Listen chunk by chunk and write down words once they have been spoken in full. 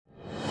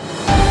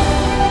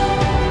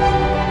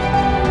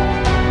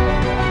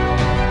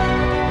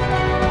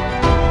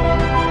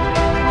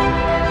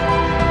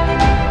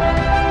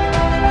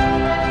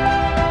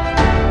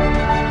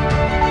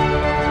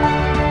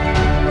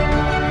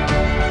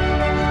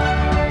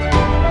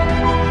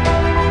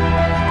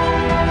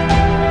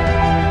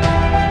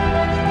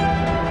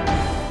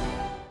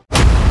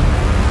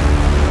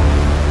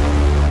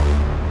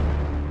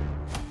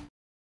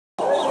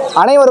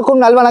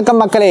அனைவருக்கும் நல்வணக்கம்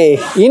மக்களே.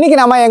 இன்னைக்கு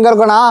நம்ம எங்க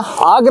இருக்கோம்னா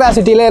ஆக்ரா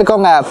சிட்டில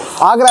இருக்கோங்க.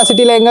 ஆக்ரா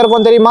சிட்டில எங்க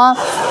இருக்கோம் தெரியுமா?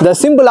 தி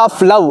சிம்பிள்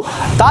ஆஃப் லவ்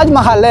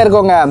தாஜ்மஹால்ல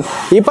இருக்கோங்க.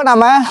 இப்போ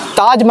நம்ம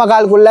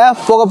தாஜ்மஹாலுக்குள்ள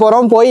போக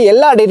போறோம். போய்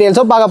எல்லா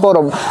டீடைல்ஸும் பார்க்க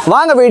போறோம்.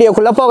 வாங்க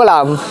வீடியோக்குள்ள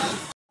போகலாம்.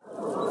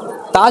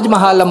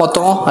 தாஜ்மஹாலில்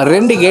மொத்தம்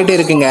 2 கேட்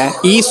இருக்குங்க,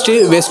 ஈஸ்ட்டு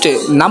வெஸ்ட்டு.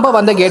 நம்ம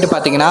வந்த கேட்டு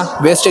பார்த்தீங்கன்னா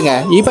வெஸ்ட்டுங்க.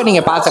 இப்போ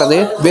நீங்கள் பார்க்குறது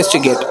வெஸ்ட்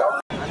கேட்.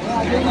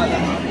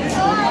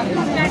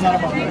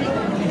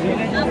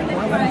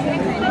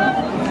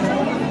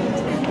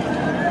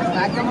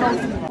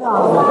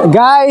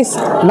 காய்ஸ்,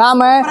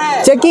 நாம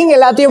செக்கிங்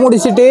எல்லாத்தையும்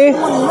முடிச்சுட்டு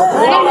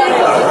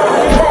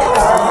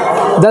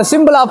தி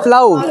சிம்பிள் ஆஃப்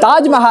லவ்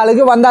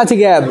தாஜ்மஹாலுக்கு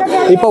வந்தாச்சுங்க.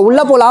 இப்போ உள்ள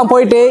போகலாம்.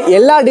 போயிட்டு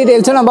எல்லா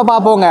டீட்டெயில்ஸும் நம்ம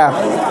பார்ப்போங்க.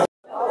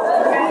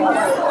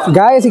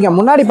 காய்ஸ், இங்கே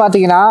முன்னாடி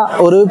பார்த்தீங்கன்னா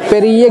ஒரு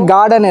பெரிய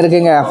கார்டன்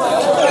இருக்குங்க.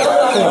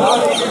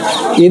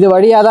 இது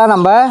வழியாக தான்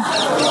நம்ம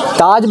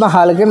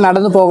தாஜ்மஹாலுக்கு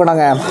நடந்து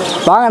போகணுங்க.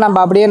 வாங்க நம்ம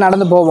அப்படியே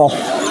நடந்து போவோம்.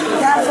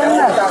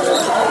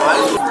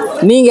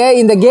 நீங்கள்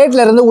இந்த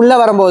கேட்டில் இருந்து உள்ளே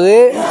வரும்போது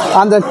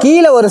அந்த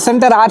கீழே ஒரு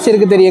சென்டர் ஆர்ச்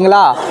இருக்குது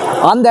தெரியுங்களா?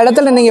 அந்த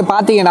இடத்துல நீங்கள்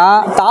பார்த்தீங்கன்னா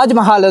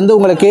தாஜ்மஹால் வந்து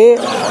உங்களுக்கு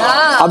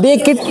அப்படியே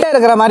கிட்ட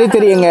இருக்கிற மாதிரி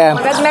தெரியுங்க.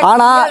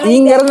 ஆனால்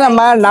இங்கேருந்து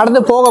நம்ம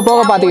நடந்து போக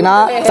போக பார்த்தீங்கன்னா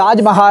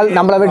தாஜ்மஹால்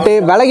நம்மளை விட்டு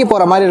விலகி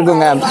போகிற மாதிரி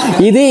இருக்குங்க.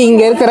 இது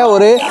இங்கே இருக்கிற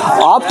ஒரு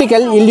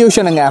ஆப்டிக்கல்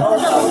இல்யூஷனுங்க.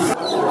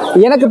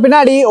 எனக்கு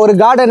பின்னாடி ஒரு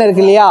கார்டன்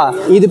இருக்கு இல்லையா,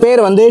 இது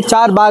பேர் வந்து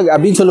சார்பாக்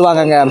அப்படின்னு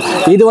சொல்லுவாங்கங்க.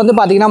 இது வந்து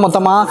பார்த்தீங்கன்னா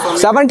மொத்தமாக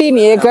 17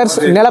 ஏக்கர்ஸ்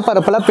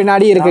நிலப்பரப்பில்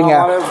பின்னாடி இருக்குங்க.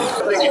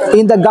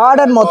 இந்த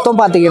கார்டன் மொத்தம்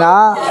பார்த்தீங்கன்னா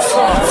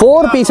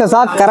 4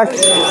 பீசஸாக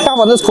கரெக்டாக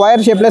வந்து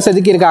ஸ்கொயர் ஷேப்பில்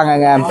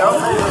செதுக்கியிருக்காங்கங்க.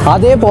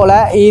 அதே போல்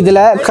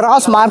இதில்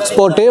கிராஸ் மார்க்ஸ்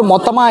போட்டு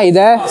மொத்தமாக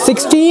இதை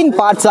 16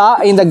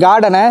 பார்ட்ஸாக இந்த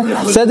கார்டனை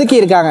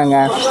செதுக்கியிருக்காங்கங்க.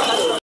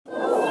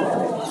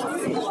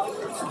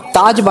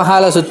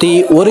 தாஜ்மஹாலை சுற்றி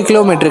 1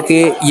 கிலோமீட்டருக்கு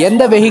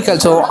எந்த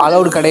வெஹிக்கல்ஸும்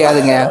அலௌடு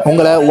கிடையாதுங்க.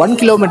 உங்களை 1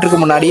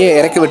 கிலோமீட்டருக்கு முன்னாடியே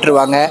இறக்கி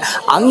விட்டுருவாங்க.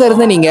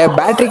 அங்கேருந்து நீங்கள்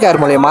பேட்டரி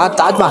கார் மூலயமா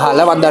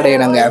தாஜ்மஹாலை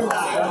வந்தடையணுங்க.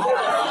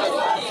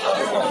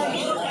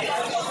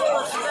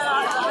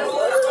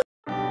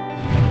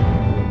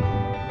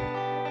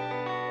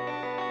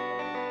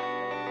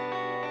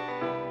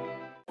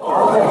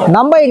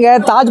 நம்ம இங்கே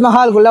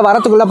தாஜ்மஹாலுக்குள்ளே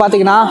வரத்துக்குள்ளே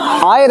பார்த்தீங்கன்னா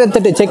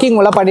 1008 செக்கிங்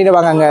உள்ள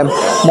பண்ணிடுவாங்கங்க.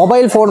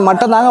 மொபைல் ஃபோன்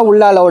மட்டும்தாங்க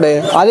உள்ள அலோடு.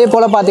 அதே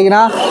போல்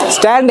பார்த்தீங்கன்னா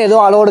ஸ்டாண்ட்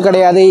எதுவும் அலோடு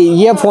கிடையாது.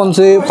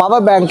 இயர்ஃபோன்ஸு,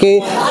 பவர் பேங்க்கு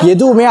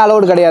எதுவுமே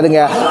அலோடு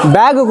கிடையாதுங்க.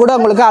 பேக்கு கூட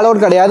உங்களுக்கு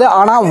அலோடு கிடையாது.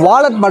 ஆனால்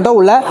வாலெட் மட்டும்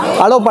உள்ள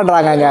அலோவ்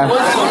பண்ணுறாங்கங்க.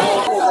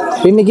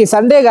 இன்றைக்கி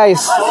சண்டே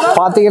காய்ஸ்,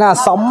 பார்த்தீங்கன்னா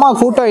செம்ம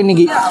கூட்டம்.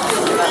 இன்றைக்கி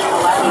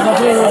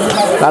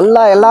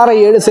நல்லா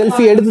எல்லாரும்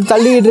செல்ஃபி எடுத்து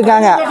தள்ளிக்கிட்டு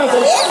இருக்காங்க.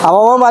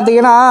 அவன்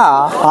பார்த்தீங்கன்னா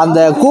அந்த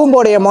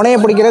கூம்போடைய முனையை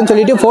பிடிக்கிறேன்னு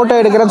சொல்லிட்டு ஃபோட்டோ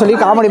எடுக்கிறேன்னு சொல்லி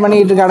காமெடி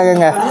பண்ணிக்கிட்டு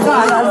இருக்கானுங்க.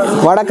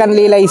 வடக்கன்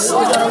லீலைஸ்.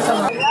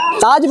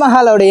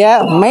 தாஜ்மஹாலோடைய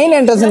மெயின்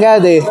என்ட்ரன்ஸுங்க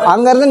அது.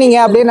 அங்கேருந்து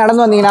நீங்கள் அப்படியே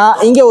நடந்து வந்தீங்கன்னா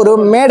இங்கே ஒரு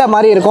மேடை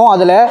மாதிரி இருக்கும்.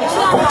 அதில்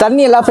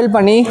தண்ணியெல்லாம் ஃபில்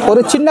பண்ணி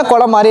ஒரு சின்ன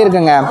குளம் மாதிரி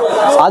இருக்குங்க.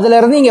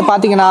 அதுலேருந்து இங்கே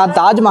பார்த்தீங்கன்னா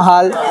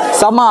தாஜ்மஹால்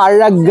செம்ம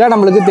அழகாக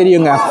நம்மளுக்கு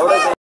தெரியுங்க.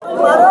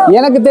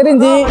 எனக்கு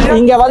தெரிஞ்சு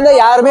இங்கே வந்து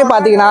யாருமே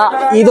பார்த்தீங்கன்னா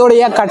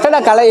இதோடைய கட்டட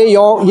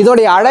கலையையும்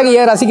இதோடைய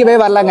அழகையும் ரசிக்கவே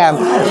வரலங்க.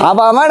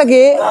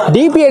 அவனுக்கு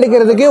டிபி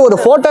எடுக்கிறதுக்கு ஒரு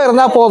ஃபோட்டோ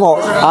இருந்தால்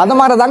போதும். அந்த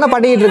மாதிரி தாங்க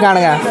பண்ணிக்கிட்டு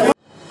இருக்கானுங்க.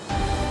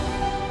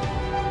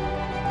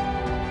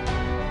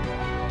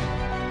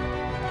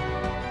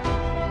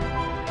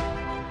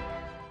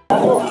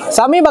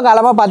 சமீப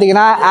காலமாக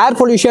பார்த்தீங்கன்னா air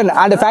pollution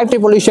and factory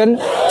pollution,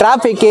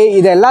 டிராஃபிக்கு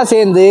இதெல்லாம்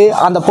சேர்ந்து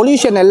அந்த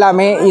பொல்யூஷன்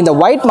எல்லாமே இந்த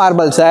ஒயிட்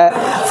மார்பிள்ஸை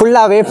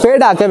ஃபுல்லாகவே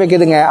ஃபேடாக்க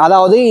வைக்குதுங்க.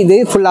 அதாவது இது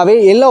ஃபுல்லாகவே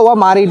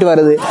எல்லோவாக மாறிட்டு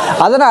வருது.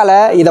 அதனால்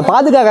இதை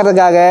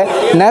பாதுகாக்கிறதுக்காக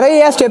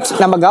நிறைய ஸ்டெப்ஸ்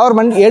நம்ம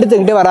கவர்மெண்ட்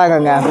எடுத்துக்கிட்டு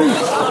வராங்கங்க.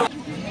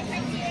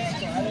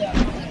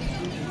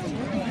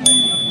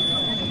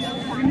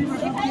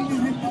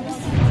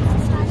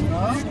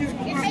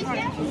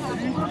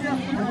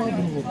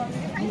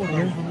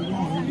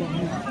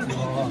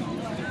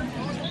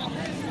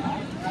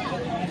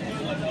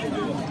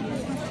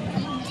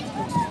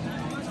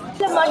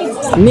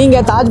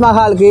 நீங்கள்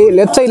தாஜ்மஹாலுக்கு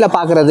லெஃப்ட் சைடில்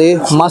பார்க்குறது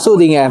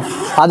மசூதிங்க.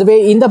 அதுவே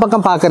இந்த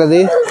பக்கம் பார்க்குறது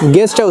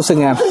கெஸ்ட்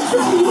ஹவுஸுங்க.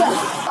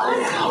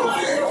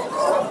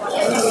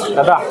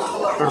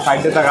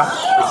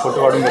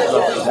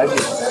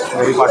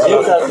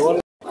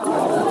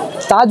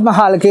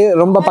 தாஜ்மஹாலுக்கு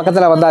ரொம்ப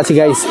பக்கத்தில் வந்தாச்சு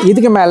கைஸ்.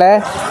 இதுக்கு மேலே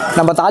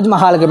நம்ம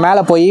தாஜ்மஹாலுக்கு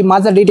மேலே போய்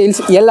மற்ற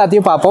டீட்டெயில்ஸ்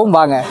எல்லாத்தையும் பார்ப்போம்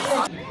வாங்க.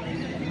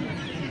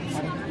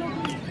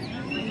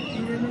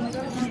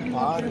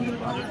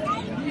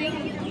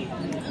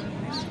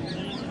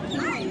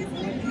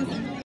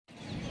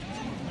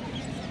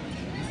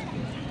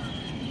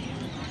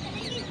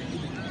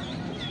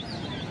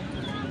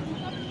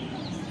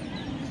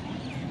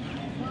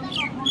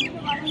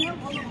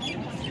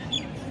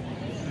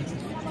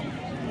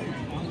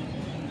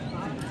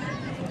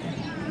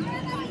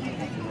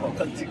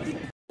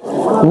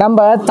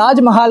 நம்ம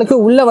தாஜ்மஹாலுக்கு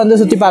உள்ளே வந்து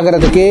சுற்றி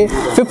பார்க்குறதுக்கு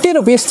 50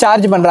 ருபீஸ்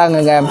சார்ஜ்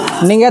பண்ணுறாங்கங்க.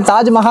 நீங்கள்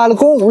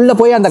தாஜ்மஹாலுக்கும் உள்ளே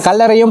போய் அந்த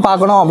கல்லறையும்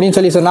பார்க்கணும்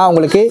அப்படின்னு சொன்னால்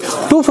உங்களுக்கு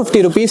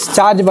 250 ருபீஸ்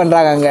சார்ஜ்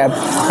பண்ணுறாங்கங்க.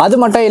 அது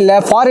மட்டும் இல்லை,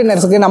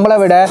 ஃபாரினர்ஸுக்கு நம்மளை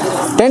விட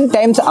 10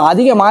 டைம்ஸ்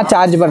அதிகமாக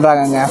சார்ஜ்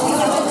பண்ணுறாங்கங்க.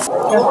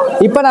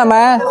 இப்போ நம்ம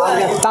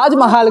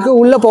தாஜ்மஹாலுக்கு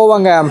உள்ளே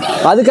போவாங்க,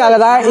 அதுக்காக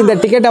தான் இந்த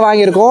டிக்கெட்டை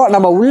வாங்கியிருக்கோம்.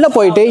 நம்ம உள்ளே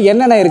போயிட்டு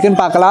என்னென்ன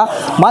இருக்குன்னு பார்க்கலாம்,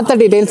 மற்ற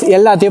டீட்டெயில்ஸ்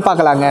எல்லாத்தையும்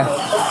பார்க்கலாங்க.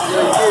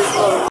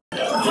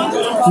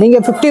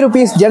 நீங்கள் 50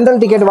 rupees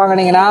ஜென்ரல் டிக்கெட்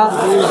வாங்கினீங்கன்னா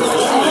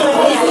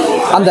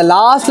அந்த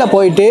லாஸ்ட்டில்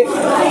போயிட்டு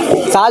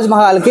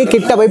தாஜ்மஹாலுக்கு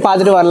கிட்ட போய்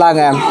பார்த்துட்டு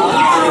வரலாங்க.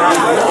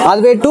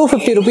 அதுவே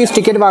 250 rupees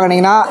டிக்கெட்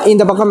வாங்கினீங்கன்னா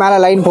இந்த பக்கம் மேலே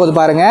லைன் போகுது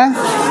பாருங்கள்,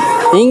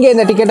 இங்கே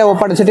இந்த டிக்கெட்டை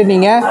ஒப்படைச்சிட்டு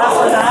நீங்கள்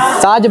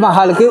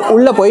தாஜ்மஹாலுக்கு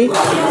உள்ளே போய்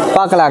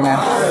பார்க்கலாங்க.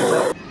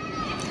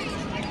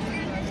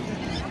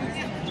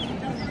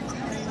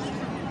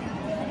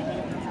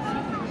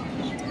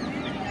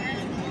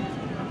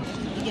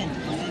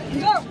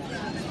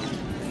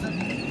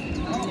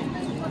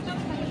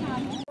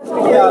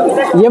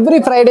 எவ்ரி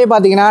ஃப்ரைடே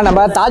பார்த்தீங்கன்னா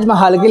நம்ம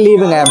தாஜ்மஹாலுக்கு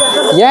லீவுங்க.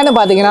 ஏன்னு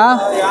பார்த்தீங்கன்னா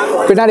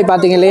பின்னாடி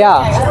பார்த்தீங்க இல்லையா,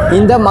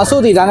 இந்த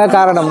மசூதி தாங்க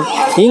காரணம்.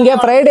 இங்கே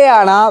ஃப்ரைடே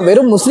ஆனால்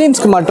வெறும்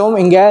முஸ்லீம்ஸ்க்கு மட்டும்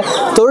இங்கே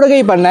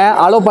தொழுகை பண்ண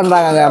அலோவ்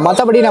பண்ணுறாங்க,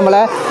 மற்றபடி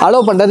நம்மளை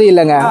அலோவ் பண்ணுறது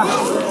இல்லைங்க.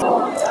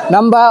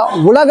 நம்ம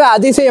உலக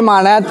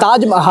அதிசயமான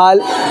தாஜ்மஹால்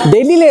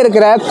டெல்லியில்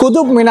இருக்கிற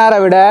குதுப் மினாரை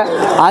விட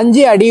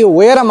 5 அடி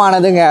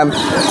உயரமானதுங்க.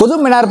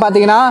 குதுப் மினார்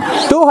பார்த்தீங்கன்னா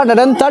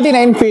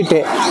 239 feet,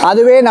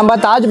 அதுவே நம்ம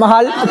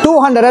தாஜ்மஹால்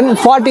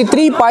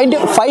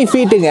 243.5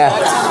 feetங்க.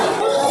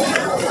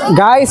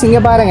 காய்ஸ்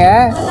இங்கே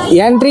பாருங்கள்,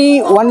 entry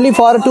only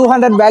for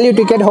 200 value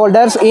ticket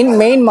holders in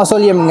main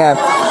மசோலியம்ங்க.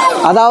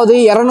 அதாவது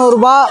 200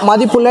 ரூபாய்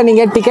மதிப்புள்ள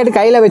நீங்கள் டிக்கெட்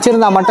கையில்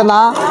வச்சுருந்தா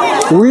மட்டும்தான்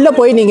உள்ளே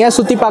போய் நீங்கள்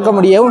சுற்றி பார்க்க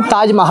முடியும்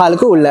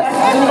தாஜ்மஹாலுக்கு உள்ளே.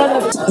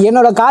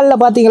 என்னோடய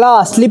காலில் பார்த்தீங்களா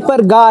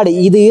ஸ்லிப்பர் கார்டு,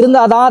 இது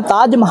இருந்தால் தான்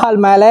தாஜ்மஹால்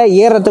மேலே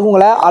ஏறுறதுக்கு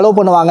உங்களை அலோவ்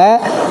பண்ணுவாங்க.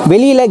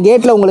 வெளியில்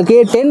கேட்டில் உங்களுக்கு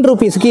 10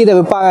 rupeesக்கு இதை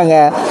விற்பாங்க.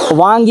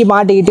 வாங்கி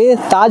மாட்டிக்கிட்டு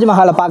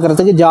தாஜ்மஹாலை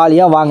பார்க்குறதுக்கு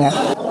ஜாலியாக வாங்க.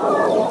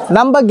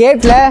 நம்ம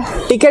கேட்டில்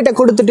டிக்கெட்டை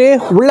கொடுத்துட்டு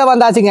உள்ளே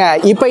வந்தாச்சுங்க.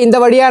 இப்போ இந்த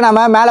வழியாக நம்ம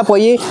மேலே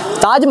போய்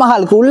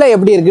தாஜ்மஹாலுக்கு உள்ளே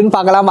எப்படி இருக்குன்னு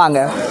பார்க்கலாம்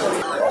வாங்க.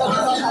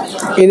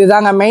 இது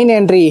தாங்க மெயின்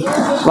என்ட்ரி.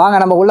 வாங்க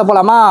நம்ம உள்ளே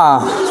போகலாமா?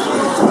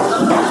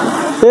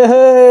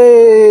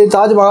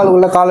 தாஜ்மஹால்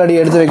உள்ள காலடி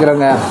எடுத்து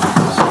வைக்கிறோங்க.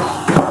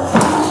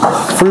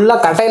 ஃபுல்லாக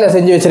கட்டையில்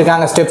செஞ்சு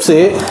வச்சுருக்காங்க ஸ்டெப்ஸு,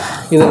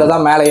 இதில்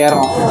தான் மேலே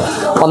ஏறணும்.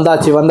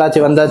 வந்தாச்சு வந்தாச்சு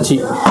வந்தாச்சு.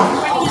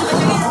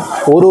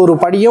 ஒரு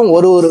படியும்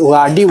ஒரு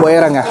அடி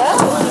உயரங்க.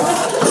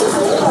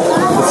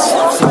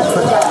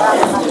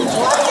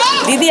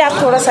 दीदी आप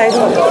थोड़ा साइड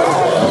हो.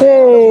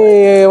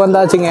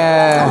 வந்தாச்சுங்க.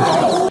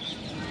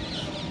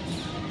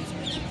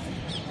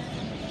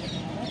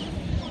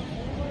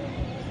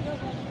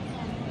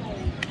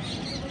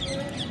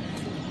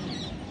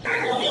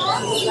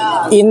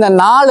 இந்த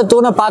 4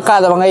 தூணை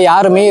பார்க்காதவங்க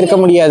யாருமே இருக்க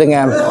முடியாதுங்க.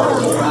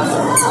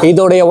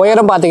 இதோடைய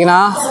உயரம்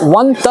பார்த்தீங்கன்னா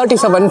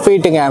 137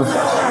 feetங்க.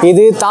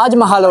 இது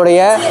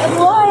தாஜ்மஹாலோடைய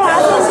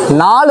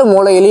 4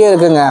 மூலையிலேயே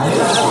இருக்குங்க.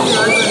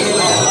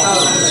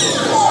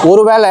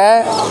 ஒருவேளை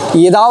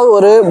ஏதாவது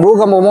ஒரு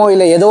பூகம்பமோ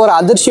இல்லை ஏதோ ஒரு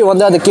அதிர்ச்சி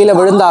வந்து அது கீழே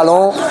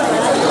விழுந்தாலும்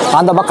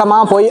அந்த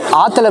பக்கமாக போய்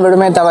ஆற்றுல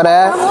விடுமே தவிர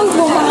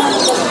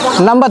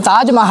நம்ம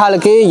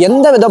தாஜ்மஹாலுக்கு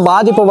எந்த வித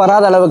பாதிப்பு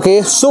வராத அளவுக்கு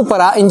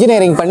சூப்பராக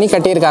இன்ஜினியரிங் பண்ணி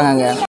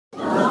கட்டியிருக்காங்கங்க.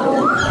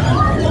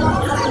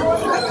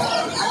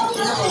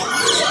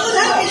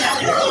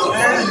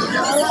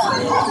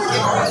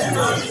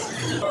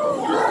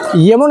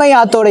 யமுனை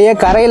ஆத்தோடைய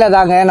கரையில்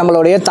தாங்க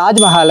நம்மளுடைய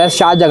தாஜ்மஹாலை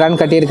ஷாஜகான்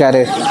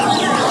கட்டியிருக்காரு.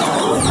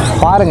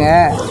 பாருங்க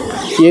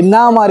என்ன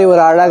மாதிரி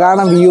ஒரு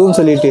அழகான வியூன்னு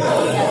சொல்லிட்டு.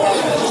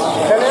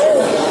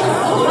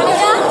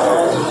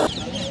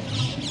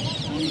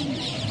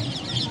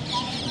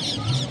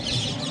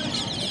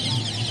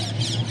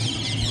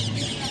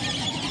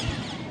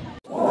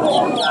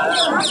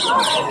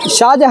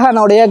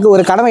 ஷாஜஹானோடைய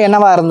ஒரு கனவு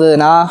என்னவா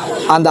இருந்ததுன்னா,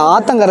 அந்த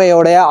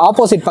ஆத்தங்கரையோடைய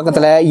ஆப்போசிட்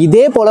பக்கத்தில்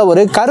இதே போல்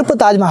ஒரு கருப்பு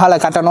தாஜ்மஹாலை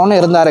கட்டணும்னு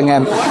இருந்தாருங்க.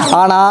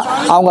 ஆனால்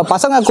அவங்க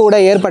பசங்க கூட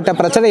ஏற்பட்ட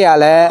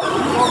பிரச்சனையால்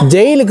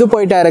ஜெயிலுக்கு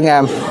போயிட்டாருங்க.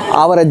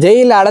 அவரை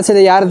ஜெயிலில்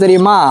அடைச்சது யார்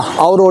தெரியுமா?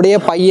 அவருடைய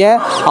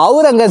பையன்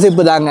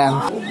அவுரங்கசீப் தாங்க.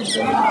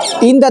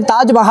 இந்த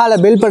தாஜ்மஹாலை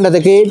பில்ட்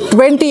பண்ணுறதுக்கு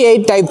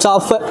 28 types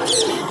of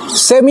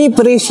semi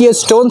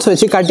precious stones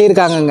வச்சு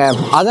கட்டியிருக்காங்கங்க.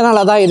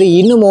 அதனால தான் இது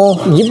இன்னமும்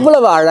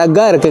இவ்வளவு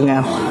அழகாக இருக்குங்க.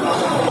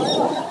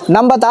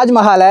 நம்ம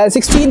தாஜ்மஹாலை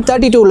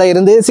 1632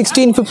 இருந்து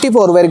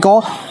 1654 வரைக்கும்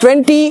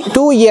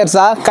 22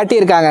 இயர்ஸாக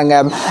கட்டியிருக்காங்கங்க.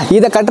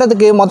 இதை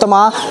கட்டுறதுக்கு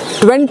மொத்தமாக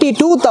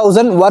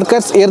 22,000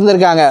 ஒர்க்கர்ஸ்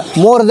இருந்திருக்காங்க.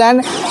 மோர் தேன்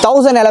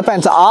 1000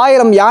 எலஃபென்ட்ஸ்,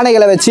 1000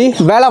 யானைகளை வச்சு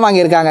வேலை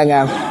வாங்கியிருக்காங்கங்க.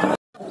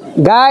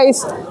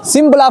 காய்ஸ்,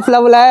 சிம்பிள் ஆஃப்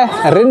லவ்வில்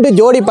 2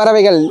 ஜோடி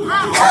பறவைகள்,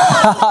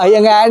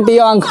 எங்கள்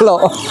ஆன்ட்டியும்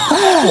அங்கிளும்,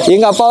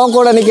 எங்கள் அப்பாவும்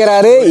கூட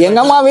நிற்கிறாரு.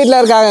 எங்கள் அம்மா வீட்டில்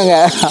இருக்காங்கங்க.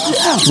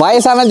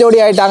 வயசான ஜோடி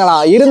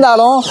ஆயிட்டாங்களாம்,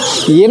 இருந்தாலும்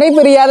இணை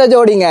பிரியாத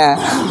ஜோடிங்க.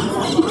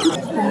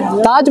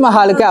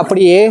 தாஜ்மஹாலுக்கு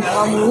அப்படியே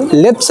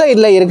லெஃப்ட்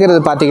சைடில் இருக்கிறது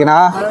பார்த்தீங்கன்னா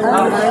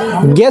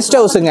கெஸ்ட்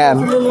ஹவுஸுங்க.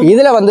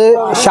 இதில் வந்து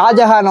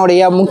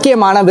ஷாஜஹானுடைய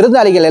முக்கியமான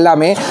விருந்தாளிகள்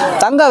எல்லாமே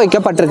தங்க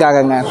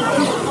வைக்கப்பட்டிருக்காங்கங்க.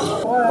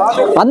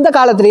 அந்த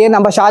காலத்திலேயே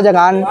நம்ம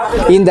ஷாஜகான்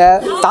இந்த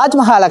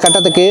தாஜ்மஹாலை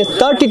கட்டுறதுக்கு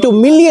 32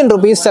 மில்லியன்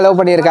ருபீஸ் செலவு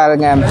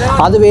பண்ணியிருக்காருங்க.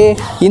 அதுவே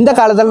இந்த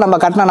காலத்தில் நம்ம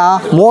கட்டினா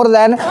மோர்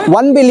தேன்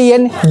 1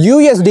 பில்லியன்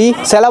USD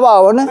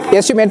செலவாகும்னு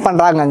எஸ்டிமேட்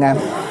பண்ணுறாங்கங்க.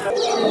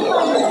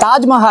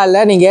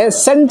 தாஜ்மஹாலில் நீங்கள்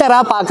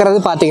சென்டராக பார்க்குறது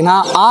பார்த்தீங்கன்னா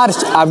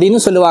ஆர்ச் அப்படின்னு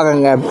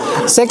சொல்லுவாங்கங்க.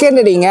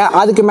 செகண்டரிங்க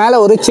அதுக்கு மேலே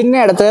ஒரு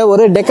சின்ன இடத்த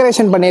ஒரு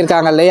டெக்கரேஷன்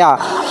பண்ணியிருக்காங்க இல்லையா,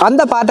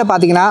 அந்த பார்ட்டை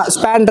பார்த்தீங்கன்னா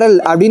ஸ்பேண்ட்ரல்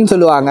அப்படின்னு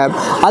சொல்லுவாங்க.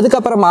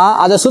 அதுக்கப்புறமா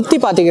அதை சுற்றி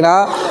பார்த்தீங்கன்னா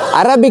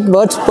அரபிக்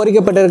வேர்ட்ஸ்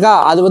பொறிக்கப்பட்டிருக்கா,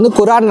 அது வந்து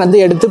குரான் வந்து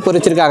எடுத்து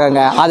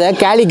பொறிச்சிருக்காங்கங்க. அதை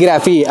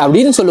கேலிகிராஃபி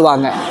அப்படின்னு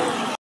சொல்லுவாங்க.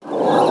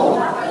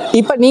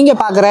 இப்போ நீங்கள்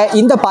பார்க்குற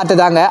இந்த பார்ட்டு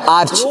தாங்க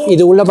ஆர்ச்.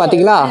 இது உள்ள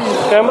பார்த்தீங்களா,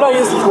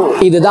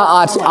 இதுதான்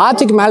ஆர்ச்.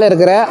 ஆர்ச்சுக்கு மேலே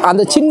இருக்கிற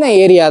அந்த சின்ன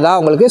ஏரியா தான்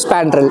உங்களுக்கு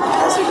ஸ்பேண்ட்ரல்.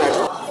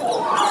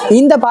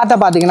 இந்த பார்ட்டை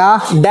பார்த்தீங்கன்னா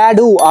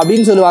டேடு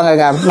அப்படின்னு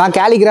சொல்லுவாங்கங்க. நான்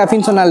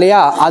கேலிகிராஃபின்னு சொன்னேன்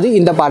இல்லையா, அது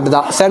இந்த பார்ட்டு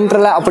தான்.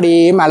 சென்ட்ரலில்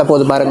அப்படியே மேலே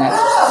போகுது பாருங்கள்,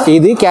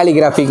 இது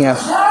கேலிகிராஃபிங்க.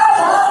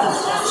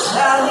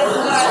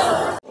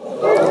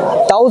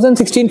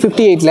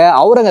 1658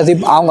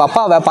 அவுரங்கசீப் அவங்க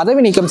அப்பாவை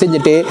பதவி நீக்கம்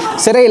செஞ்சுட்டு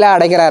சிறையில்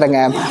அடைக்கிறாருங்க.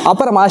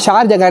 அப்புறமா ஷா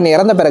ஜகான்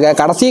இறந்த பிறகு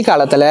கடைசி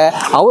காலத்தில்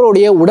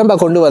அவருடைய உடம்பை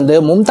கொண்டு வந்து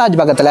மும்தாஜ்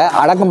பக்கத்தில்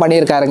அடக்கம்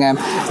பண்ணியிருக்காருங்க.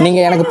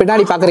 நீங்கள் எனக்கு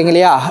பின்னாடி பார்க்குறீங்க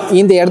இல்லையா,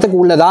 இந்த இடத்துக்கு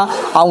உள்ளே தான்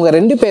அவங்க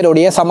 2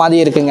 பேருடைய சமாதி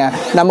இருக்குங்க.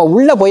 நம்ம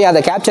உள்ளே போய்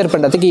அதை கேப்சர்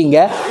பண்ணுறதுக்கு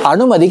இங்கே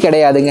அனுமதி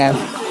கிடையாதுங்க.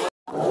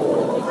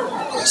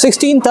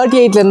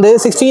 1638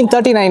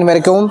 1639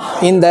 வரைக்கும்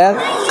இந்த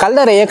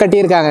கல்லறையை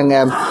கட்டியிருக்காங்கங்க.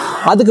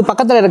 அதுக்கு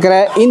பக்கத்தில் இருக்கிற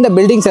இந்த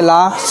பில்டிங்ஸ்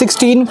எல்லாம்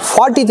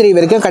 1643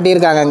 வரைக்கும்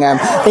கட்டியிருக்காங்கங்க.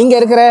 இங்கே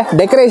இருக்கிற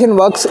டெக்கரேஷன்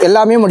ஒர்க்ஸ்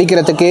எல்லாமே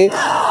முடிக்கிறதுக்கு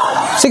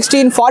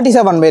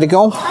 1647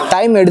 வரைக்கும்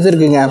டைம்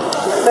எடுத்துருக்குங்க.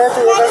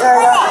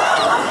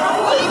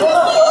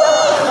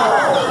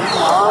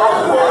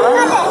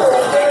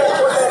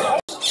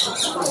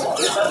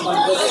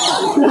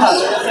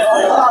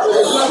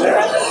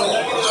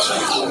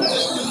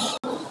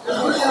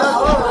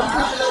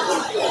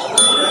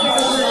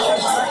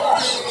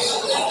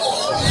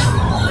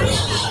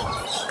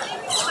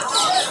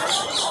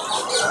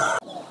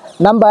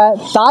 நம்ம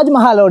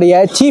தாஜ்மஹாலோடைய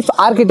சீஃப்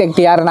ஆர்கிடெக்ட்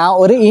யாருன்னா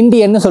ஒரு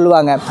இந்தியன்னு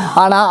சொல்லுவாங்க.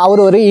 ஆனால்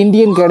அவர் ஒரு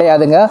இந்தியன்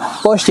கிடையாதுங்க,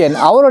 பர்ஷியன்.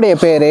 அவருடைய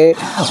பேர்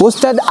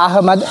உஸ்தத்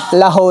அஹமத்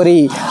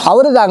லஹோரி.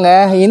 அவரு தாங்க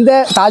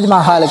இந்த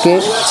தாஜ்மஹாலுக்கு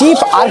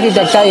சீஃப்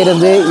ஆர்கிடெக்டாக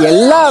இருந்து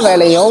எல்லா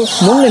வேலையும்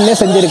முன்னின்று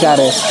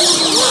செஞ்சுருக்காரு.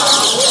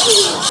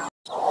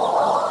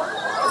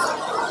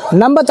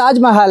 நம்ம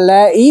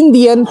தாஜ்மஹாலில்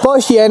இந்தியன்,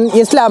 பர்ஷியன்,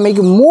 இஸ்லாமிக்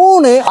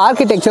 3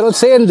 ஆர்கிடெக்சரும்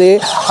சேர்ந்து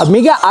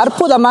மிக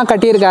அற்புதமாக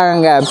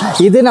கட்டியிருக்காங்க.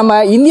 இது நம்ம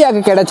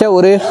இந்தியாவுக்கு கிடைச்ச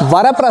ஒரு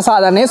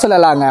வரப்பிரசாதனே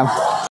சொல்லலாங்க.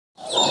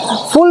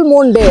 ஃபுல்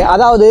மூன் டே,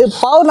 அதாவது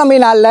பௌர்ணமி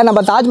நாளில்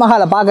நம்ம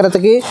தாஜ்மஹாலை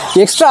பார்க்குறதுக்கு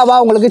எக்ஸ்ட்ராவாக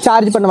உங்களுக்கு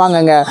சார்ஜ்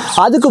பண்ணுவாங்கங்க.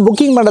 அதுக்கு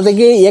புக்கிங்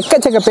பண்ணுறதுக்கு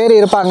எக்கச்சக்க பேர்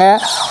இருப்பாங்க.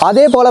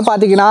 அதே போல்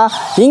பார்த்தீங்கன்னா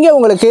இங்கே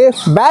உங்களுக்கு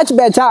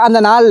பேட்சாக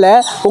அந்த நாளில்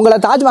உங்களை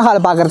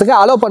தாஜ்மஹாலை பார்க்குறதுக்கு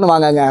அலோவ்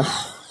பண்ணுவாங்கங்க.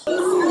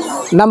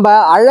 நம்ம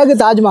அழகு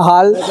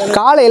தாஜ்மஹால்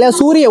காலையில்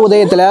சூரிய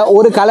உதயத்தில்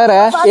ஒரு கலரை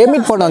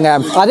எமிட் பண்ணுங்க.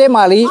 அதே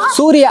மாதிரி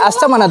சூரிய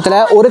அஸ்தமனத்தில்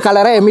ஒரு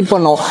கலரை எமிட்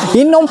பண்ணும்.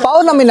 இன்னும்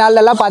பௌர்ணமி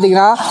நாள்லலாம்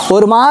பார்த்தீங்கன்னா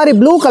ஒரு மாதிரி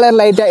ப்ளூ கலர்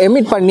லைட்டை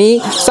எமிட் பண்ணி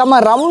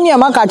செம்ம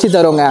ரம்யமாக காட்சி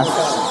தருங்க.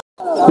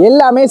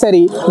 எல்லாமே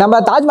சரி. நம்ம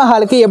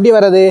தாஜ்மஹாலுக்கு எப்படி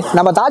வருது?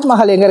 நம்ம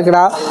தாஜ்மஹால் எங்கே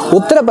இருக்குன்னா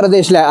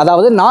உத்தரப்பிரதேஷில்,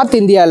 அதாவது நார்த்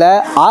இந்தியாவில்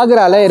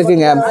ஆக்ராவில்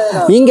இருக்குங்க.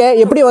 இங்கே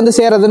எப்படி வந்து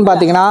சேர்றதுன்னு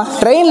பார்த்தீங்கன்னா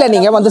ட்ரெயினில்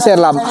நீங்கள் வந்து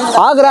சேரலாம்.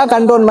 Agra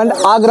cantonment,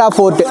 Agra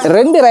fort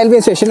 2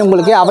 railway station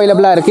உங்களுக்கு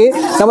அவைலபிளாக இருக்குது.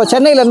 நம்ம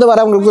சென்னையிலேருந்து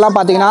வரவங்களுக்குலாம்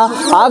பார்த்தீங்கன்னா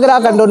ஆக்ரா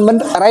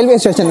கண்டோன்மெண்ட் ரயில்வே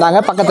ஸ்டேஷன்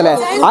தாங்க பக்கத்தில்.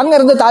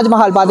 அங்கேருந்து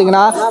தாஜ்மஹால்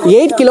பார்த்தீங்கன்னா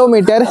 8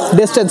 கிலோமீட்டர்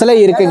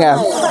டிஸ்டன்ஸில் இருக்குங்க.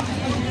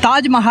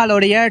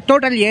 தாஜ்மஹாலோடைய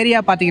டோட்டல் ஏரியா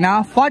பார்த்தீங்கன்னா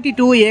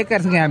 42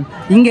 ஏக்கர்ஸுங்க.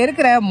 இங்கே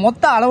இருக்கிற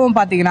மொத்த அளவும்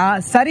பார்த்தீங்கன்னா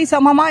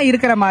சரிசமமாக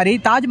இருக்கிற மாதிரி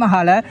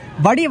தாஜ்மஹாலை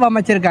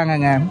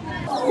வடிவமைச்சிருக்காங்கங்க.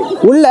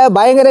 உள்ள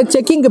பயங்கர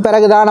செக்கிங்க்கு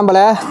பிறகு தான்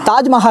நம்மளை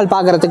தாஜ்மஹால்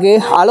பார்க்குறதுக்கு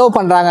அலோவ்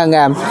பண்ணுறாங்கங்க.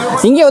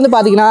 இங்கே வந்து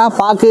பார்த்தீங்கன்னா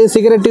பாக்கு,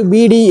 சிகரெட்டு,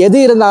 பீடி எது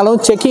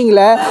இருந்தாலும்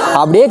செக்கிங்கில்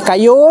அப்படியே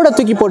கையோடு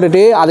தூக்கி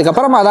போட்டுட்டு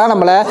அதுக்கப்புறமா தான்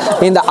நம்மளை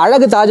இந்த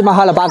அழகு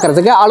தாஜ்மஹாலை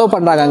பார்க்குறதுக்கு அலோவ்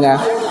பண்ணுறாங்கங்க.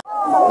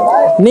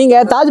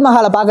 நீங்கள்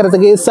தாஜ்மஹாலை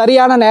பார்க்குறதுக்கு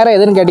சரியான நேரம்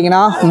எதுன்னு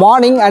கேட்டிங்கன்னா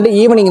மார்னிங் அண்ட்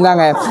ஈவினிங்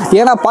தாங்க.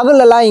 ஏன்னா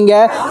பகல்லலாம்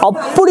இங்கே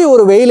அப்படி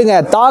ஒரு வெயிலுங்க,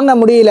 தாங்க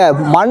முடியல,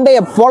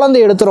 மண்டையை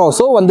பொழந்து எடுத்துரும்.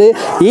 ஸோ வந்து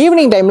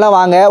ஈவினிங் டைமில்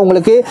வாங்க,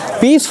 உங்களுக்கு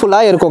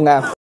பீஸ்ஃபுல்லாக இருக்குங்க.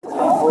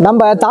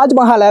 நம்ம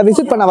தாஜ்மஹாலை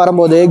விசிட் பண்ண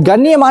வரும்போது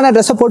கண்ணியமான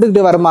ட்ரெஸ்ஸை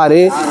போட்டுக்கிட்டு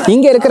வருமாறு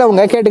இங்கே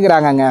இருக்கிறவங்க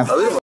கேட்டுக்கிறாங்கங்க.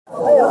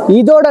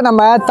 இதோட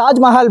நம்ம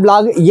தாஜ்மஹால்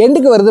vlog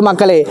எண்டுக்கு வருது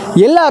மக்களே.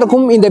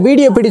 எல்லாருக்கும் இந்த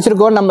வீடியோ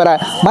பிடிச்சிருக்கோன்னு நம்புறேன்.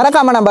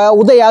 மறக்காம நம்ம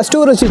உதயா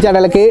டூரிஸ்ட்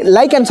சேனலுக்கு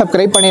லைக் அண்ட்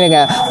சப்ஸ்கிரைப் பண்ணிடுங்க.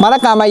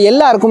 மறக்காம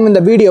எல்லாருக்கும்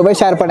இந்த வீடியோவை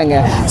ஷேர் பண்ணுங்க.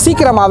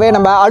 சீக்கிரமாவே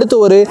நம்ம அடுத்து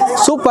ஒரு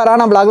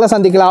சூப்பரான vlogல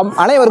சந்திக்கலாம்.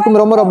 அனைவருக்கும்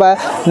ரொம்ப ரொம்ப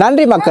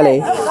நன்றி மக்களே.